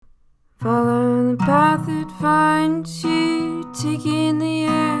Follow the path that finds you, taking the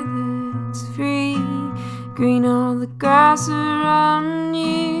air that's free. Green all the grass around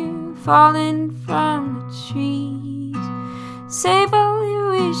you, falling from the trees. Save all your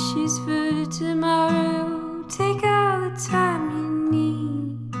wishes for tomorrow, take all the time you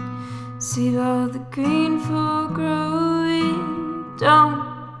need. Save all the green for growing, don't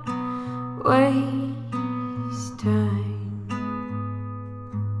waste time.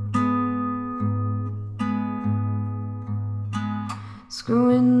 Screw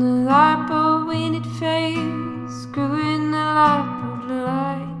in the light bulb when it fails, screw in the light bulb to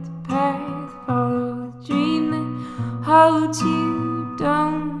light the path. Follow the dream that holds you,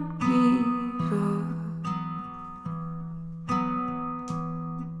 don't give up.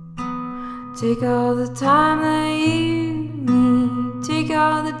 Take all the time that you need, take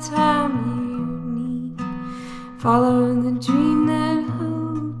all the time you need. Follow the dream that